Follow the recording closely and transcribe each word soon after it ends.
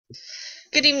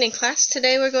Good evening, class.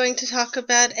 Today we're going to talk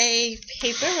about a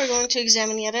paper. We're going to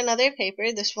examine yet another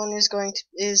paper. This one is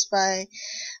by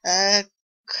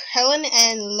Cohen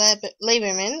and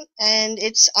Lieberman, and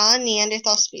it's on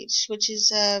Neanderthal speech, which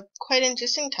is a quite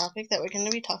interesting topic that we're going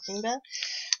to be talking about.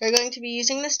 We're going to be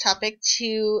using this topic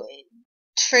to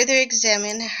further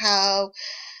examine how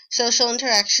social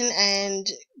interaction and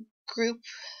groups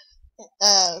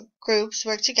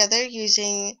work together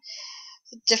using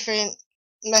different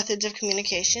methods of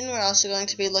communication. We're also going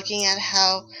to be looking at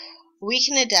how we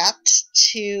can adapt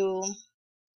to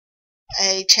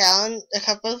a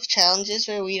couple of challenges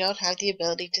where we don't have the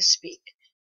ability to speak.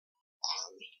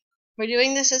 We're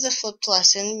doing this as a flipped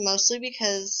lesson, mostly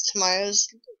because tomorrow's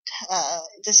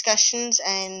discussions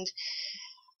and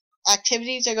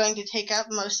activities are going to take up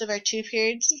most of our 2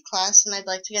 periods of class, and I'd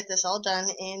like to get this all done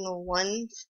in one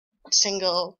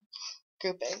single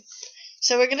grouping.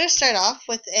 So we're going to start off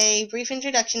with a brief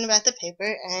introduction about the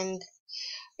paper, and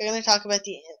we're going to talk about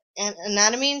the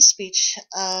anatomy and speech,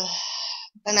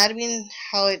 anatomy and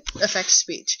how it affects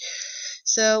speech.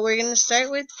 So we're going to start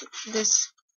with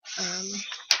this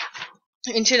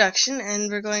introduction, and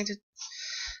we're going to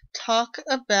talk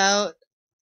about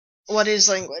what is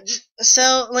language.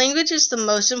 So language is the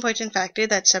most important factor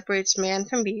that separates man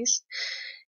from beast.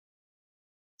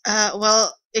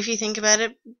 Well, if you think about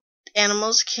it,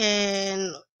 animals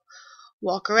can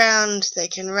walk around, they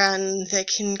can run, they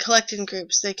can collect in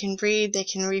groups, they can breed, they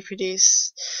can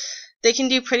reproduce. They can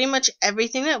do pretty much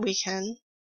everything that we can,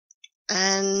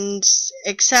 and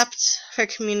except for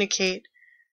communicate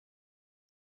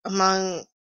among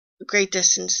great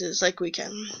distances like we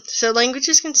can. So language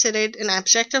is considered an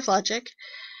abstract of logic,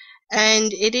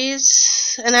 and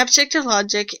an abstract of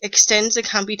logic extends the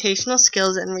computational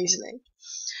skills and reasoning.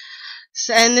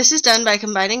 And this is done by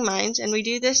combining minds, and we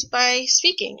do this by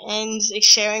speaking and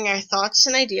sharing our thoughts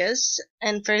and ideas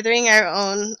and furthering our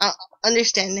own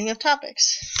understanding of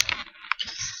topics.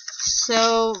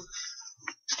 So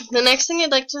the next thing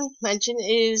I'd like to mention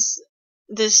is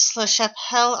this La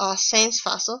Chapelle-aux-Saints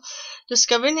fossil,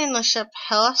 discovered in La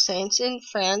Chapelle-aux-Saints in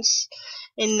France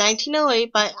in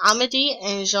 1908 by Amédée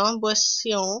and Jean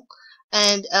Boission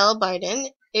and L. Barden.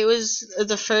 It was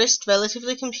the first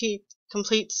relatively complete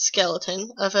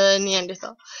skeleton of a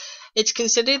Neanderthal. It's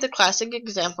considered the classic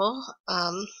example,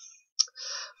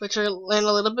 which we'll learn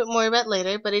a little bit more about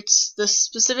later, but the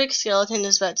specific skeleton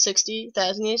is about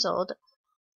 60,000 years old,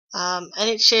 and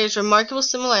it shares remarkable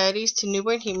similarities to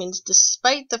newborn humans,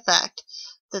 despite the fact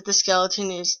that the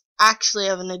skeleton is actually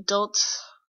of an adult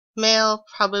male,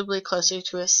 probably closer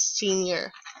to a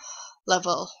senior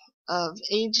level of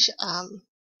age.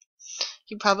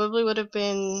 He probably would have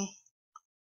been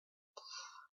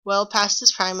well past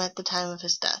his prime at the time of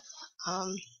his death.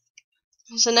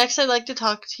 So next I'd like to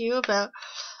talk to you about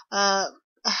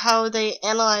how they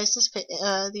analyze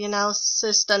the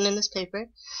analysis done in this paper.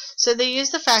 So they use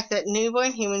the fact that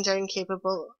newborn humans are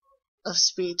incapable of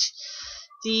speech.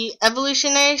 The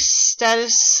evolutionary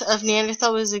status of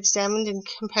Neanderthal was examined in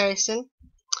comparison.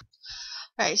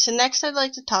 Alright, so next I'd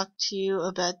like to talk to you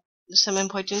about some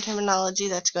important terminology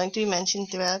that's going to be mentioned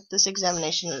throughout this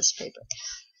examination of this paper.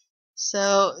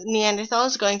 So Neanderthal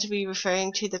is going to be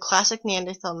referring to the classic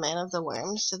Neanderthal man of the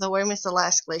worm. So the worm is the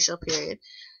last glacial period.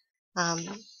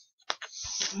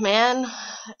 Man,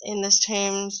 in this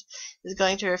terms, is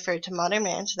going to refer to modern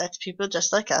man, so that's people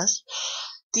just like us.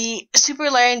 The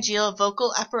supralaryngeal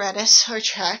vocal apparatus, or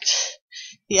tract,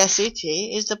 the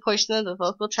SVT, is the portion of the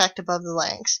vocal tract above the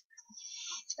larynx.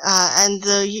 And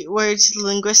the words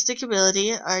linguistic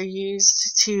ability are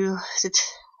used to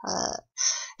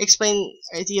explain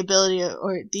the ability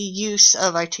or the use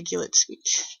of articulate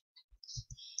speech.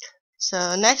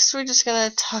 So next we're just going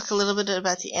to talk a little bit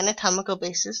about the anatomical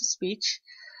basis of speech.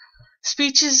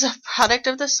 Speech is a product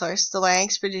of the source. The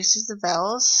larynx produces the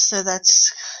vowels, so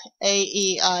that's A,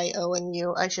 E, I, O, and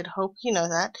U. I should hope you know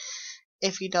that.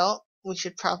 If you don't, we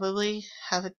should probably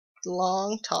have a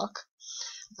long talk.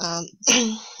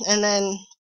 And then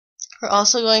we're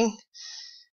also going,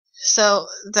 so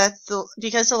that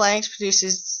because the larynx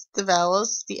produces the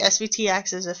vowels, the SVT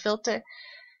acts as a filter,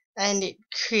 and it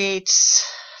creates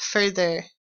further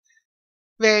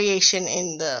variation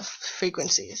in the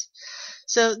frequencies.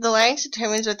 So the larynx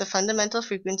determines what the fundamental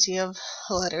frequency of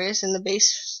a letter is in the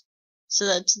base, so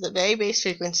that's the very base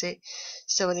frequency.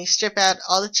 So when you strip out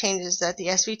all the changes that the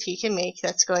SVT can make,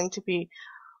 that's going to be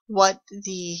what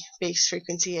the base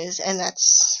frequency is, and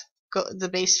the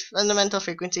base fundamental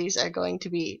frequencies are going to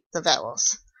be the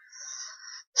vowels.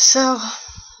 So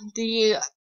the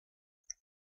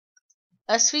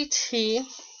SVT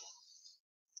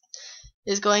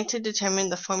is going to determine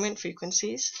the formant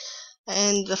frequencies,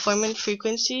 and the formant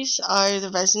frequencies are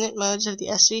the resonant modes of the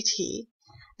SVT,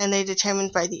 and they're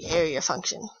determined by the area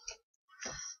function.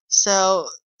 So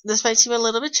this might seem a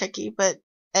little bit tricky, but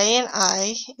A and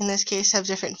I in this case have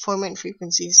different formant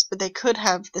frequencies, but they could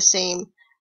have the same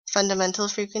fundamental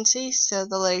frequency. So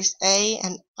the letters A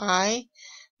and I,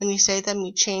 when you say them,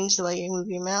 you change the way you move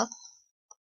your mouth,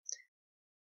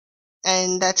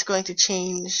 and that's going to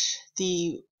change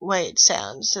the way it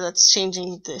sounds. So that's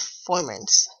changing the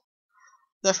formants,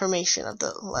 the formation of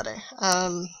the letter.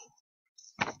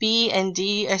 B and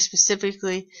D are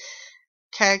specifically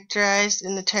characterized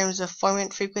in the terms of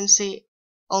formant frequency.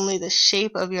 Only the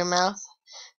shape of your mouth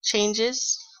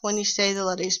changes when you say the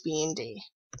letters B and D.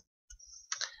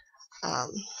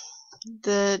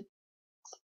 The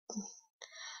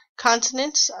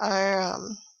consonants are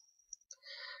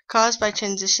caused by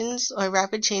transitions or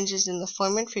rapid changes in the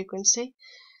formant frequency.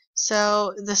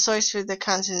 So the source for the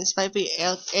consonants might be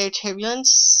air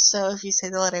turbulence. So if you say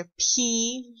the letter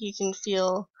P, you can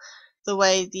feel the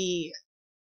way the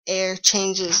air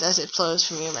changes as it flows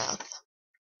from your mouth.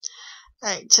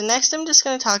 Alright, so next I'm just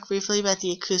going to talk briefly about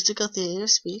the acoustical theory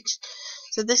of speech.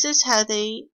 So this is how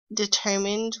they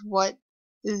determined what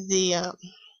they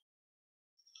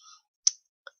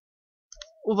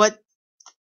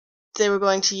were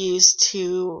going to use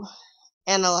to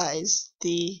analyze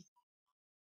the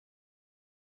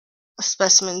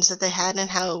specimens that they had and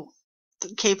how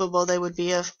capable they would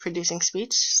be of producing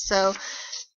speech. So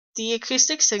the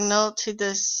acoustic signal to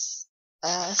this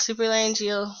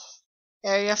supralaryngeal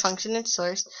area, function, and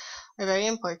source are very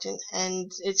important,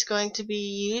 and it's going to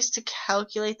be used to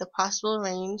calculate the possible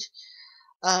range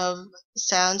of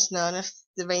sounds known if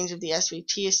the range of the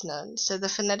SVT is known. So the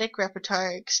phonetic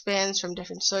repertoire expands from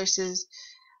different sources,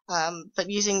 but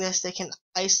using this they can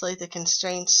isolate the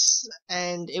constraints,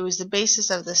 and it was the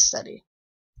basis of this study.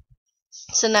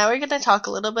 So now we're going to talk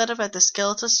a little bit about the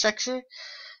skeletal structure,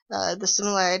 the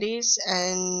similarities,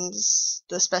 and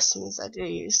the specimens that they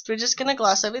used. We're just going to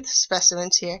gloss over the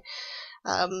specimens here.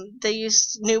 They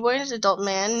used newborns, adult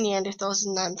man, Neanderthals,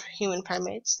 and non-human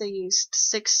primates. They used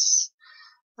 6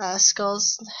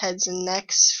 skulls, heads, and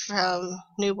necks from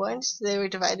newborns. They were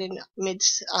divided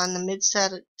on the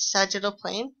mid-sagittal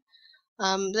plane.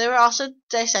 They were also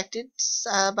dissected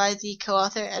by the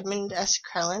co-author Edmund S.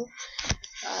 Crellin.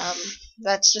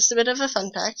 That's just a bit of a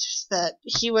fun fact that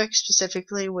he worked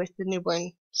specifically with the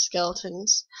newborn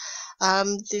skeletons.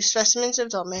 The specimens of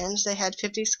adult mans, they had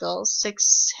 50 skulls,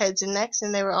 6 heads and necks,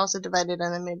 and they were also divided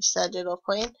on the mid-sagittal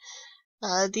plane.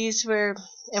 These were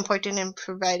important in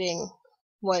providing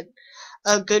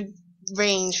a good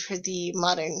range for the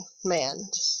modern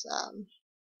man's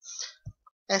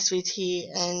SVT,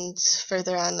 and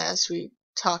further on as we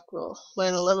talk we'll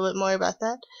learn a little bit more about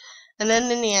that. And then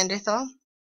the Neanderthal,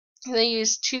 they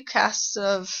used 2 casts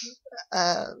of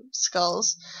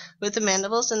skulls with the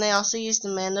mandibles, and they also used the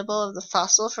mandible of the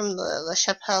fossil from the La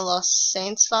Chapelle aux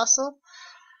Saints fossil.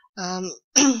 And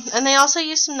they also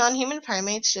used some non-human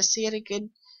primates just to get a good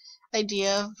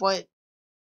idea of what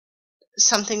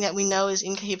something that we know is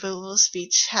incapable of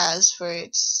speech has for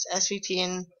its SVT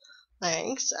and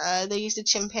larynx. They used a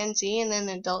chimpanzee and an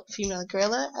adult female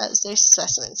gorilla as their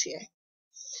specimens here.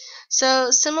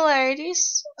 So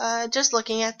similarities, just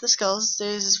looking at the skulls,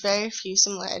 there's very few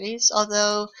similarities,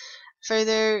 although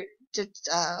further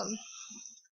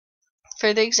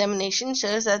examination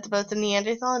shows that both the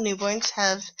Neanderthal and newborns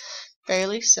have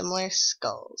fairly similar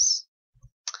skulls.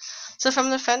 So from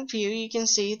the front view, you can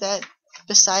see that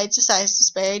besides the size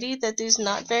disparity, that there's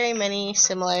not very many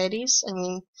similarities. I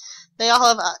mean, they all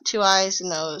have 2 eyes, a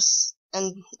nose,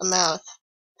 and a mouth.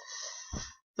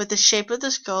 But the shape of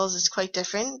the skulls is quite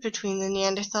different between the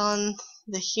Neanderthal and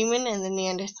the human, and the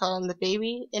Neanderthal and the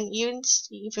baby, and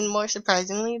even more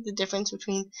surprisingly, the difference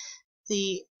between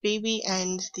the baby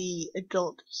and the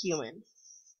adult human.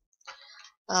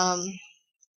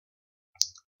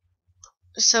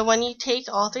 So when you take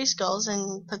all 3 skulls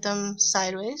and put them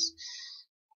sideways,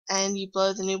 and you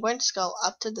blow the newborn skull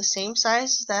up to the same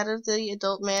size as that of the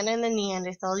adult man and the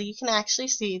Neanderthal, you can actually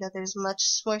see that there's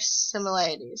much more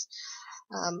similarities.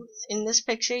 In this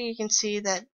picture, you can see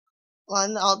that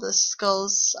 1, all the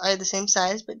skulls are the same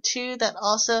size, but 2, that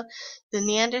also the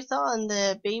Neanderthal and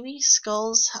the baby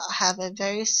skulls have a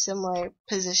very similar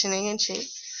positioning and shape.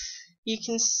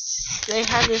 They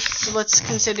have what's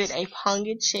considered a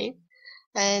pongid shape,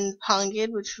 and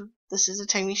pongid, which this is a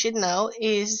term you should know,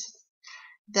 is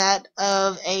that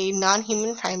of a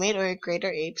non-human primate or a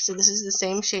greater ape. So this is the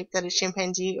same shape that a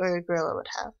chimpanzee or a gorilla would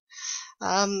have.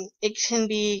 It can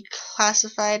be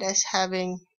classified as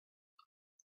having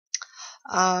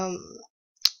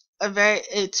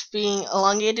it's being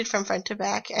elongated from front to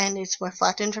back, and it's more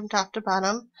flattened from top to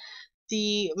bottom.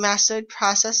 The mastoid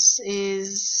process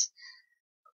is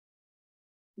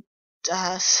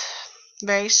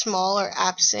very small or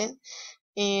absent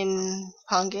in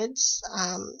pongolids.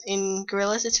 In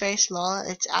gorillas, it's very small.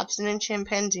 It's absent in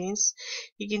chimpanzees.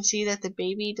 You can see that the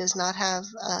baby does not have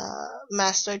a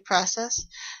mastoid process.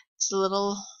 It's a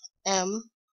little M.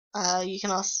 You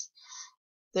can also,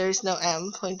 there's no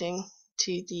M pointing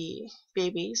to the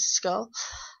baby's skull.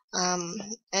 And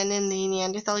in the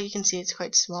Neanderthal, you can see it's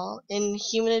quite small. In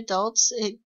human adults,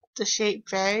 the shape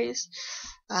varies.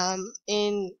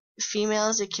 In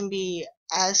females, it can be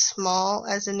as small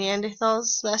as a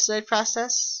Neanderthal's mastoid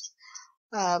process,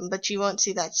 but you won't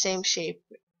see that same shape,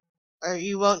 or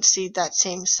you won't see that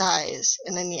same size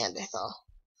in a Neanderthal.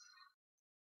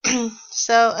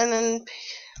 So, and then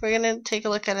we're going to take a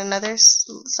look at another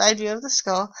side view of the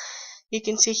skull. You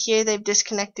can see here they've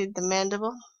disconnected the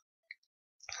mandible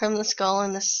from the skull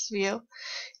in this view.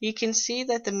 You can see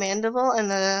that the mandible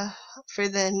for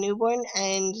the newborn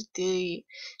and the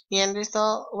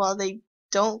Neanderthal, while they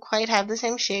don't quite have the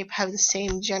same shape, have the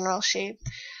same general shape.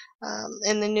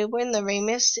 In the newborn, the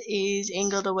ramus is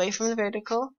angled away from the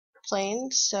vertical plane,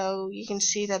 so you can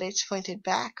see that it's pointed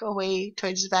back, away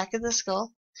towards the back of the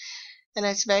skull. And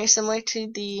it's very similar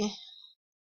to the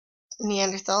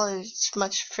Neanderthal. It's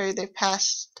much further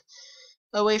past,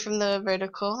 away from the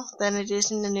vertical than it is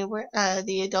in the newborn,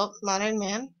 the adult modern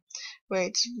man, where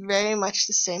it's very much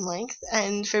the same length.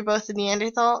 And for both the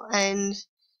Neanderthal and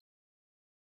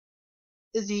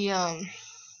the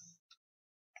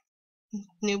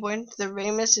newborn, the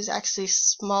ramus is actually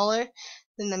smaller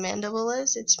than the mandible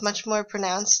is. It's much more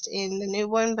pronounced in the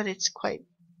newborn, but it's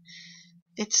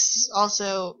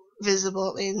also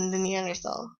visible in the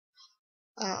Neanderthal.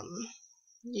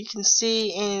 You can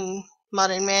see in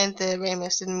modern man the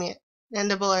ramus and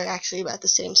mandible are actually about the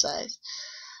same size.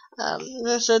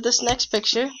 So this next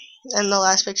picture, and the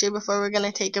last picture before we're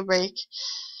going to take a break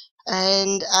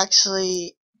and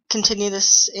actually continue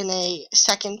this in a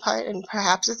second part and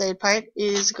perhaps a third part,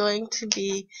 is going to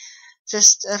be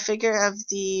just a figure of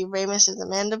the ramus of the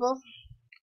mandible.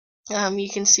 You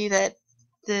can see that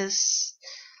this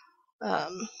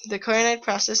the coronoid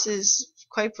process is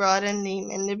quite broad, and the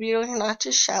mandibular notch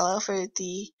is shallow for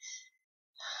the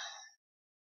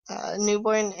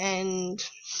newborn and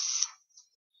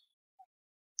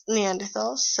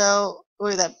Neanderthals. So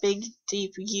where that big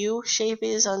deep U shape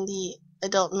is on the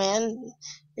adult man,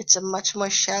 it's a much more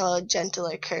shallow,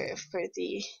 gentler curve for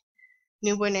the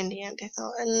newborn and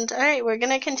Neanderthal. And alright, we're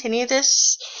going to continue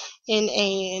this in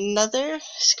another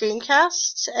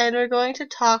screencast, and we're going to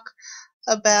talk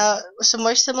about some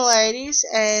more similarities,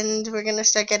 and we're going to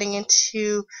start getting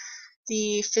into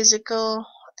the physical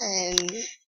and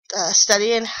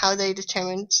study and how they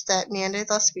determined that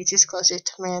Neanderthal speech is closer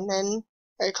to man than,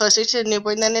 or closer to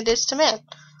newborn than it is to man.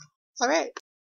 Alright.